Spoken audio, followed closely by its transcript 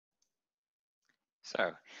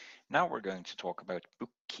So now we're going to talk about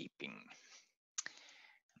bookkeeping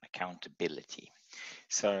and accountability.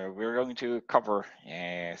 So we're going to cover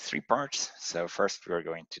 3 parts. So first we're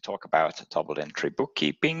going to talk about double entry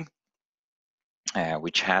bookkeeping,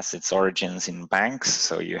 which has its origins in banks.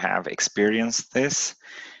 So you have experienced this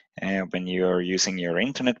when you're using your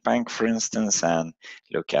internet bank, for instance, and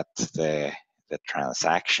look at the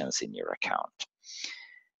transactions in your account.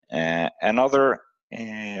 Another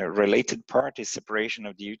related part is separation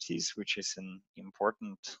of duties, which is an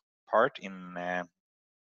important part in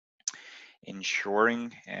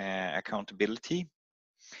ensuring accountability.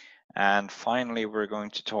 And finally, we're going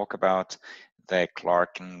to talk about the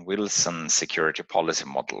Clark-Wilson security policy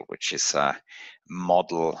model, which is a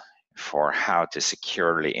model for how to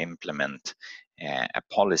securely implement a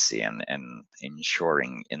policy and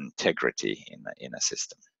ensuring integrity in a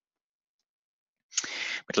system.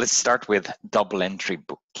 But let's start with double entry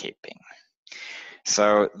bookkeeping.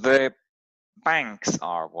 So the banks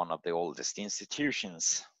are one of the oldest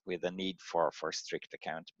institutions with a need for strict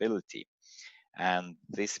accountability. And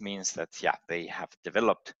this means that, they have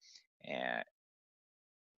developed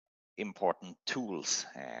important tools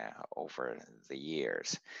over the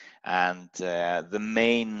years. And the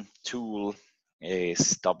main tool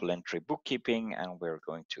is double entry bookkeeping, and we're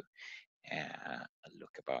going to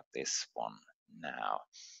look about this one now.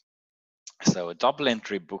 So double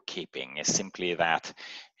entry bookkeeping is simply that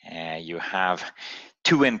you have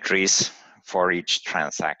 2 entries for each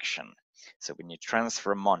transaction. So when you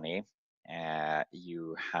transfer money,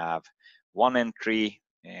 you have one entry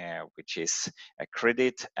which is a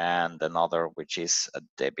credit and another which is a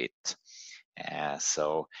debit.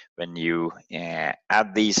 So when you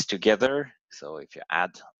add these together, so if you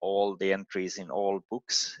add all the entries in all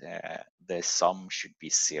books, the sum should be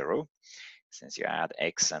 0. Since you add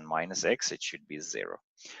x and minus x, it should be 0.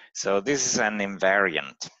 So this is an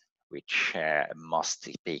invariant which must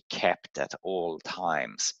be kept at all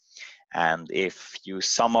times. And if you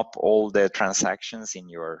sum up all the transactions in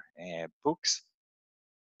your books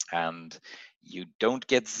and you don't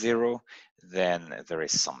get 0, then there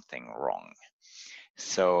is something wrong.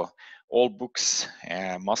 So all books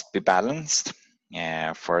must be balanced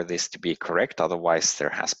for this to be correct. Otherwise, there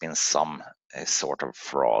has been some sort of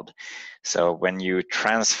fraud. So when you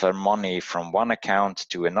transfer money from one account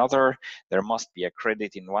to another, there must be a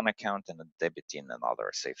credit in one account and a debit in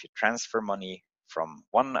another. So if you transfer money from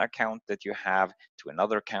one account that you have to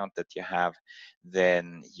another account that you have,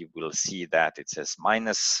 then you will see that it says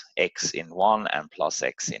minus x in one and plus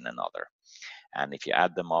x in another. And if you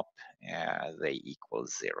add them up, they equal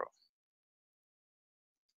 0.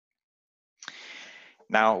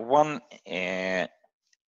 Now, one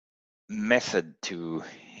method to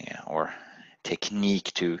or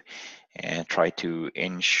technique to try to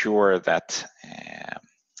ensure that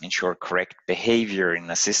ensure correct behavior in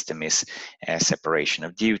a system is separation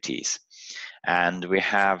of duties. And we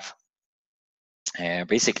have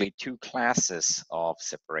basically 2 classes of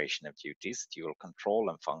separation of duties: dual control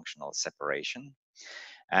and functional separation.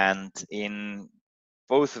 And in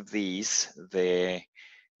both of these, the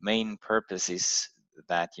main purpose is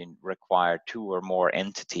that you require 2 or more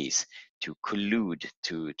entities to collude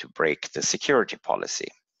to break the security policy.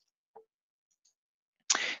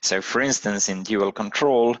 So for instance, in dual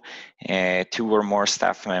control, 2 or more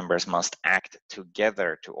staff members must act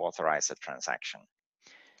together to authorize a transaction.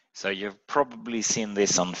 So you've probably seen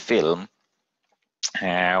this on film,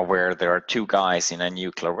 where there are 2 guys in a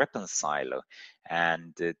nuclear weapons silo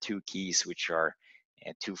and 2 keys which are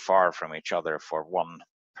too far from each other for one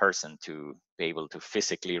person to be able to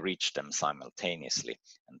physically reach them simultaneously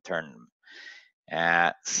and turn them.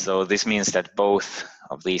 So this means that both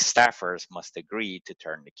of these staffers must agree to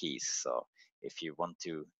turn the keys. So if you want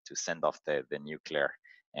to send off the nuclear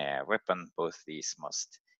weapon, both these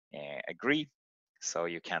must agree. So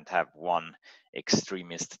you can't have one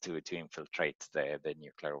extremist to infiltrate the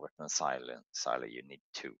nuclear weapon silo. You need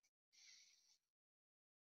 2,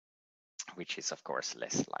 which is of course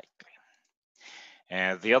less likely.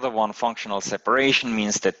 The other one, functional separation,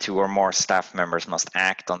 means that 2 or more staff members must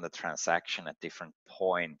act on the transaction at different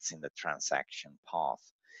points in the transaction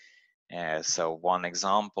path. So one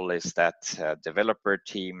example is that a developer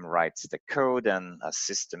team writes the code and a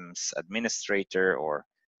systems administrator, or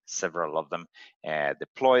several of them,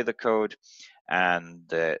 deploy the code. And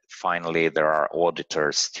finally, there are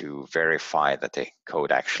auditors to verify that the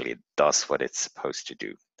code actually does what it's supposed to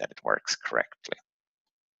do, that it works correctly.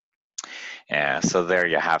 So there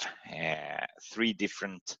you have 3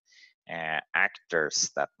 different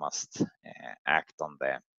actors that must act on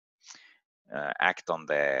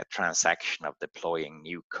the transaction of deploying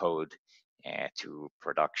new code to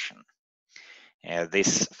production.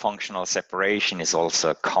 This functional separation is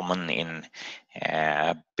also common in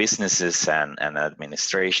businesses and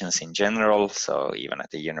administrations in general, so even at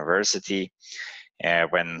the university.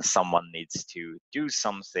 When someone needs to do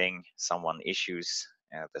something, someone issues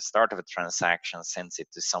the start of a transaction, sends it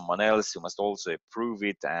to someone else who must also approve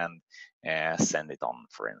it and send it on,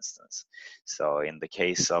 for instance. So in the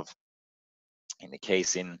case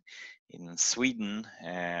in Sweden,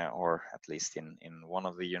 or at least in one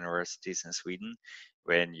of the universities in Sweden,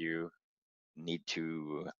 when you need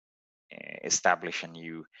to establish a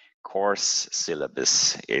new course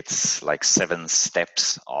syllabus, it's like 7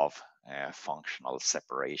 steps of functional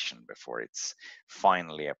separation before it's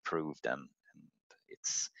finally approved and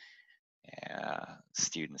it's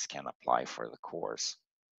students can apply for the course.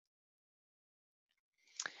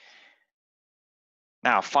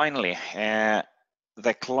 Now, finally,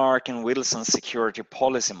 the Clark and Wilson security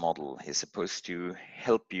policy model is supposed to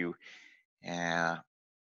help you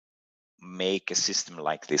make a system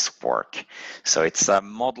like this work. So it's a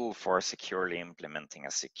model for securely implementing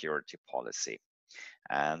a security policy,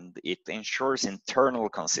 and it ensures internal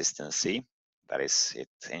consistency. That is, it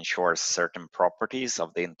ensures certain properties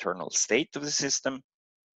of the internal state of the system,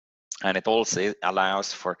 and it also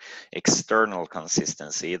allows for external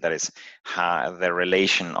consistency. That is, the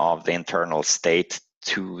relation of the internal state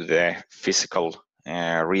to the physical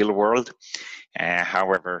real world.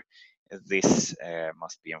 However, this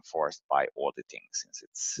must be enforced by auditing, since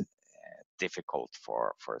it's difficult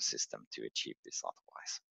for a system to achieve this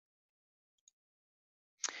otherwise.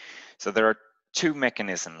 So there are 2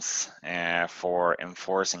 mechanisms for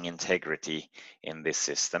enforcing integrity in this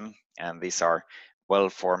system, and these are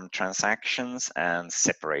well-formed transactions and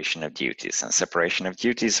separation of duties. And separation of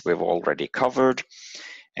duties we've already covered.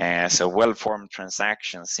 So well-formed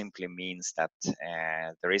transactions simply means that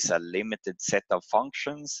there is a limited set of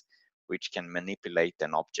functions which can manipulate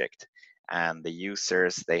an object, and the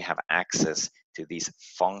users, they have access to these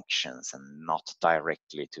functions and not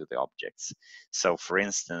directly to the objects. So for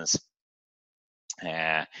instance,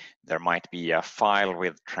 there might be a file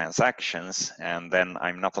with transactions, and then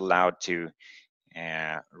I'm not allowed to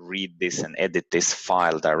read this and edit this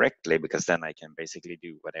file directly, because then I can basically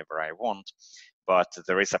do whatever I want. But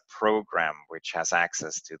there is a program which has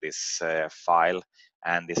access to this file,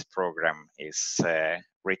 and this program is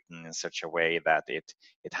written in such a way that it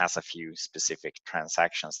has a few specific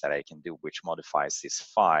transactions that I can do, which modifies this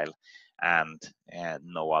file, and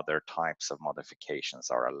no other types of modifications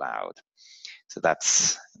are allowed. So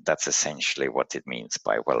that's essentially what it means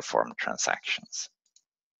by well-formed transactions.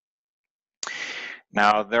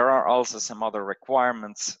 Now, there are also some other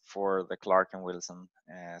requirements for the Clark and Wilson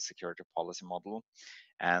security policy model,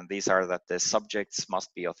 and these are that the subjects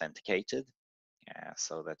must be authenticated,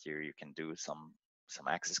 so that you can do some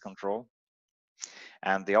access control,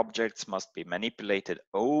 and the objects must be manipulated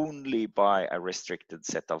only by a restricted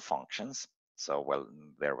set of functions. So, well,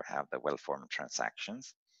 there we have the well-formed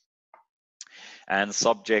transactions. And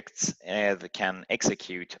subjects that can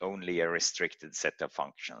execute only a restricted set of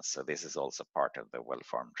functions. So this is also part of the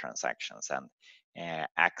well-formed transactions, and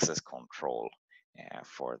access control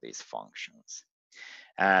for these functions.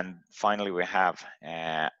 And finally, we have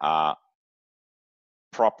a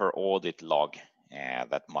proper audit log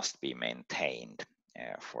that must be maintained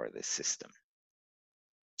for this system.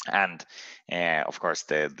 And of course,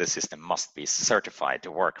 the system must be certified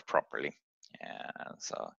to work properly.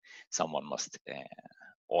 So someone must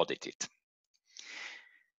audit it.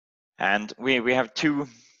 And we have two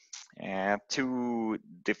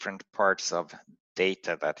different parts of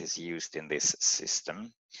data that is used in this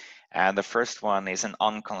system. And the first one is an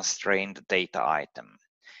unconstrained data item.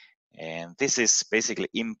 And this is basically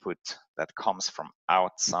input that comes from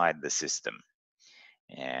outside the system.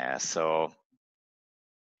 So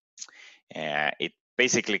it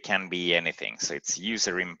basically can be anything. So it's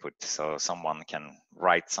user input. So someone can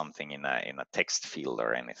write something in a text field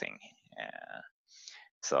or anything.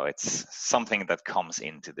 So it's something that comes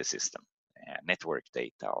into the system, network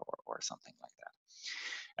data or something like that.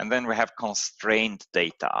 And then we have constrained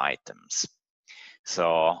data items.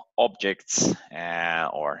 So objects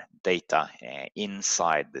or data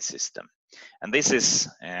inside the system. And this is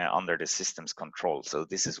under the system's control. So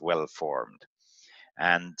this is well formed.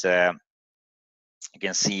 And you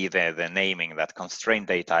can see the naming, that constrained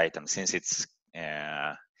data item, since it's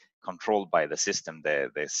controlled by the system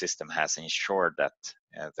system has ensured that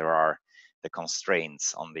the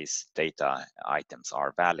constraints on these data items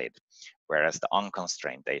are valid. Whereas the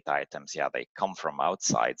unconstrained data items, yeah, they come from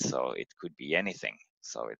outside, so it could be anything.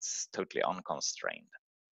 So it's totally unconstrained.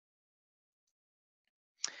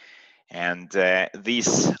 And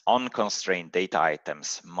these unconstrained data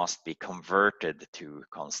items must be converted to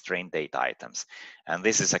constrained data items. And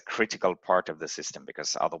this is a critical part of the system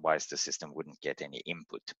because otherwise the system wouldn't get any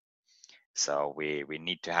input. So we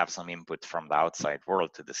need to have some input from the outside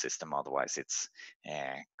world to the system, otherwise it's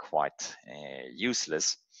quite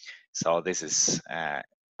useless. So this is a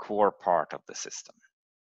core part of the system.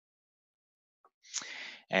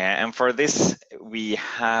 And for this, we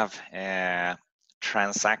have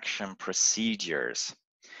transaction procedures.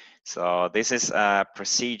 So this is a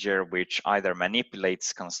procedure which either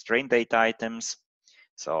manipulates constrained data items.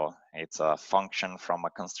 So it's a function from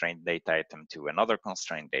a constrained data item to another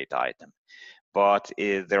constrained data item. But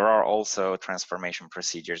there are also transformation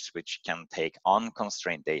procedures which can take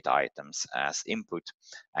unconstrained data items as input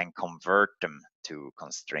and convert them to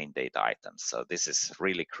constrained data items. So this is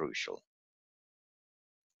really crucial.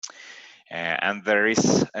 And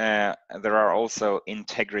there are also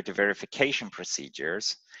integrity verification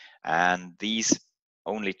procedures, and these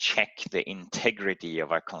only check the integrity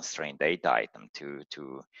of a constrained data item to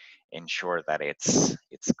ensure that it's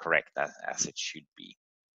correct as it should be.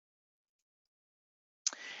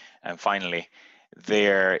 And finally,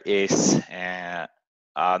 there is a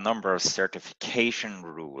number of certification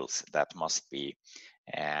rules that must be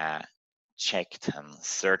checked and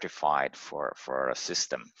certified for a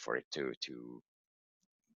system for it to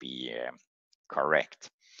be correct.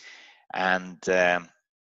 And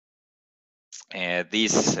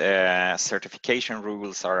these certification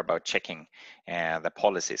rules are about checking the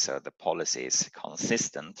policy, so the policy is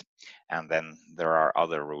consistent, and then there are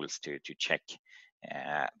other rules to check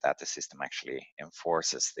that the system actually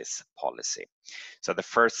enforces this policy. So the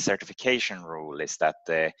first certification rule is that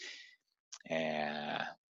the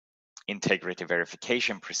integrity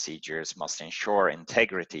verification procedures must ensure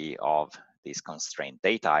integrity of these constrained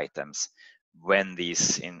data items when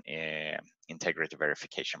these integrity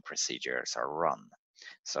verification procedures are run.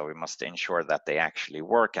 So we must ensure that they actually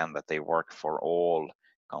work and that they work for all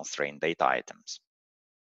constrained data items.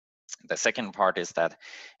 The second part is that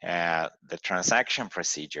the transaction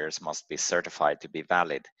procedures must be certified to be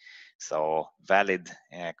valid. So valid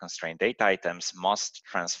constrained data items must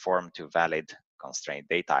transform to valid constrained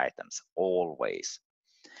data items always.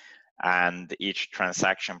 And each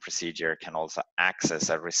transaction procedure can also access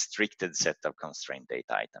a restricted set of constrained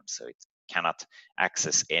data items. So it cannot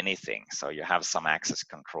access anything. So you have some access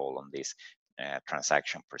control on these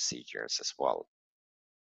transaction procedures as well.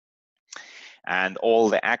 And all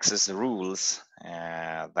the access rules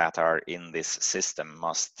that are in this system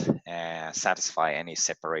must satisfy any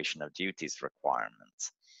separation of duties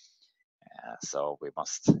requirements. So we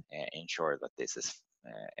must ensure that this is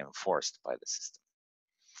enforced by the system.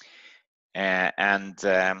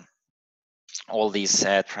 All these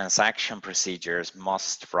transaction procedures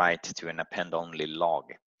must write to an append-only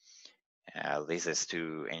log. This is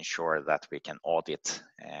to ensure that we can audit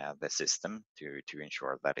the system to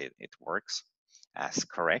ensure that it works as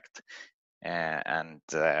correct, and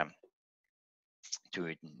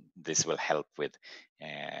this will help with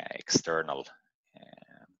external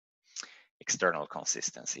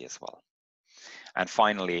consistency as well. And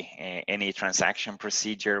finally, any transaction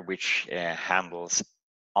procedure which handles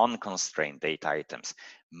unconstrained data items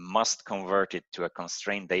must convert it to a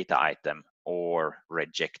constrained data item or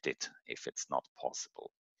reject it if it's not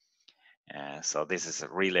possible. So this is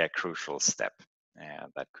really a crucial step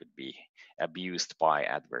that could be abused by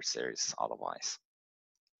adversaries otherwise.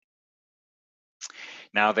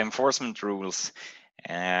 Now, the enforcement rules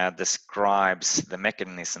describes the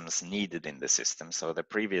mechanisms needed in the system. So the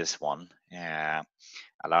previous one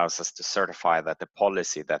allows us to certify that the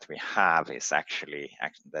policy that we have is actually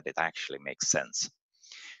makes sense.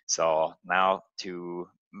 So now, to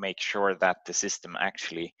make sure that the system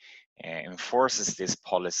actually enforces this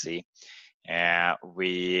policy,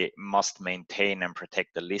 we must maintain and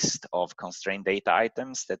protect the list of constrained data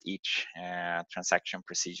items that each transaction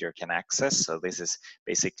procedure can access. So this is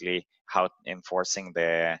basically how enforcing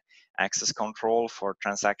the access control for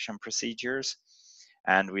transaction procedures.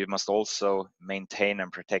 And we must also maintain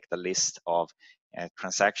and protect the list of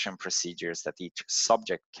transaction procedures that each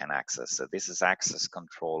subject can access. So this is access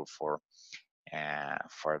control for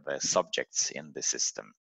the subjects in the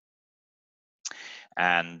system.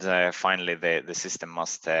 And finally, the system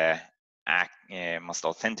must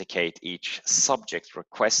authenticate each subject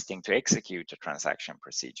requesting to execute a transaction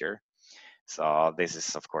procedure. So this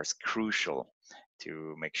is, of course, crucial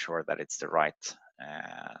to make sure that it's the right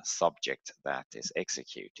subject that is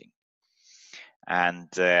executing. And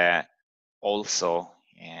also,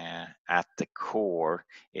 at the core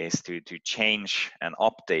is to change and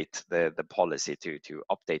update the policy, to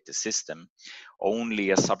update the system.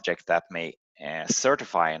 Only a subject that may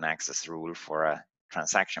certify an access rule for a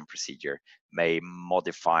transaction procedure may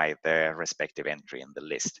modify the respective entry in the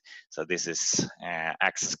list. So this is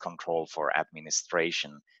access control for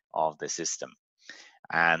administration of the system.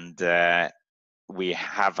 And we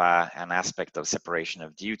have an aspect of separation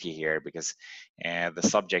of duty here, because the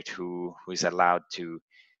subject who is allowed to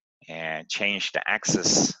change the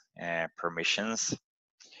access permissions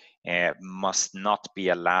must not be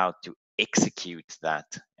allowed to execute that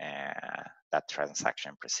that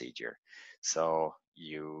transaction procedure. So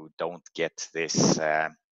you don't get this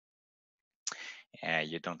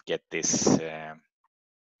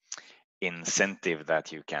incentive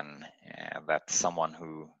that you can that someone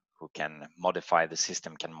who can modify the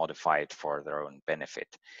system can modify it for their own benefit.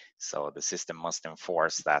 So the system must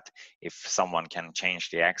enforce that if someone can change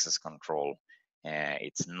the access control,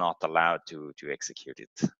 it's not allowed to execute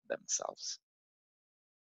it themselves.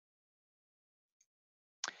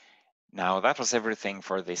 Now that was everything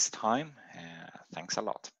for this time. Thanks a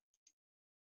lot.